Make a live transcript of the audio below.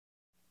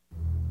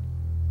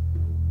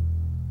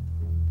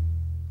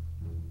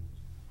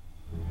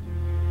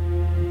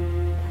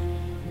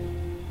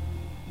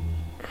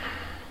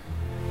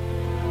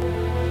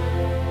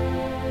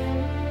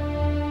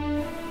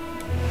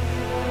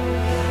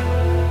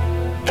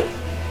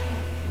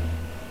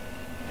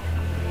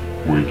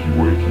Wakey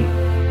wakey.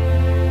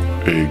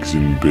 Eggs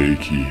and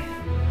bakey.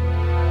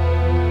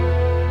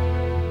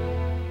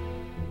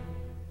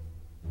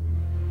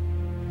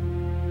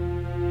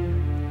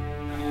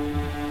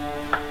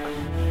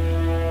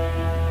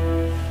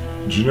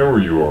 Do you know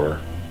where you are?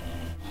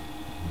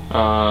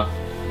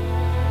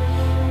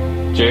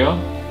 Jail?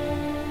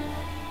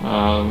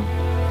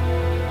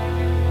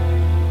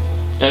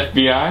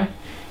 FBI?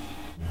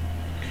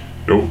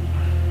 Nope.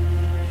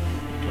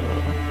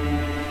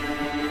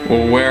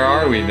 Well, where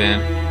are we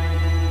then?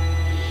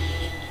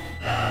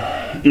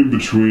 In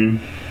between.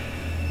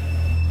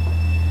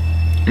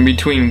 In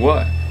between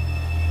what?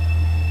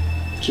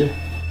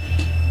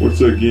 What's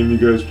that game you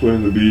guys play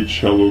on the beach?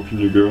 How low can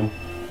you go?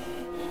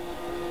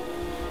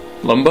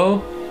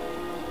 Lumbo?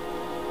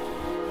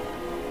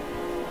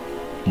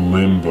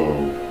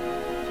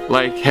 Limbo.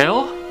 Like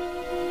hell?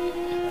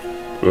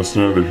 That's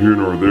neither here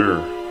nor there.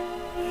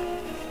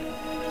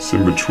 It's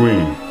in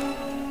between.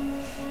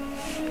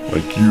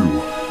 Like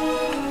you.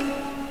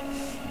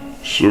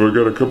 So I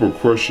got a couple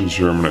questions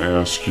here I'm gonna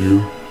ask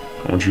you.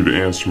 I want you to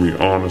answer me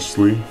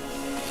honestly.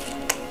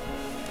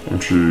 I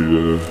want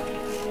you to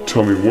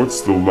tell me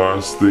what's the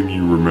last thing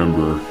you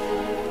remember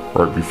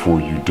right before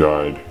you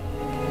died.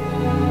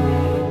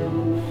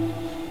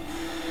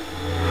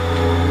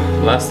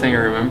 Last thing I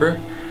remember?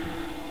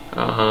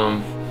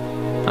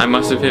 I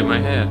must have hit my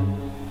head.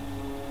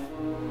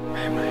 I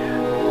hit my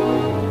head.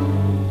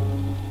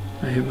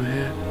 I hit my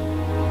head.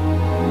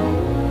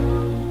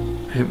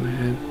 I hit my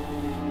head.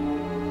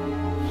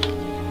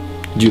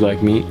 Do you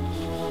like meat?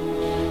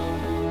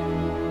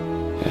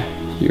 Yeah,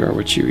 you are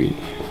what you eat.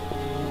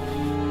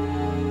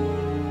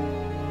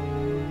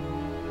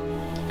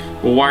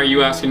 Well, why are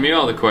you asking me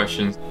all the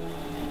questions?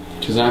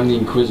 Because I'm the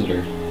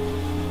Inquisitor.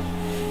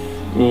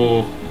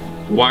 Well,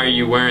 why are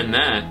you wearing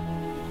that?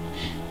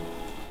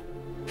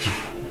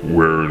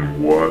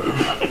 Wearing what?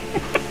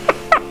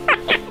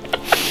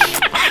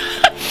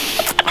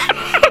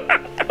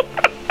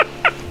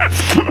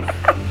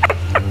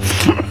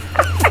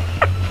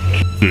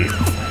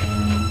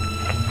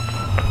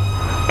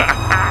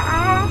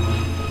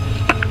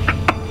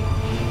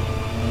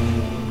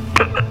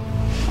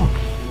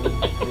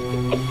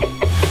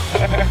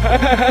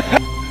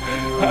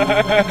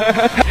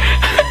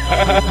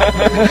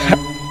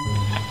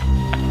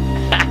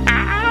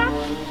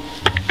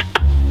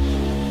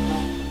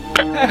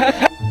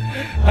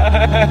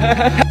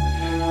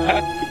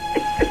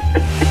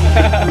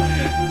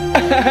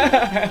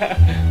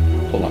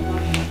 Hold on.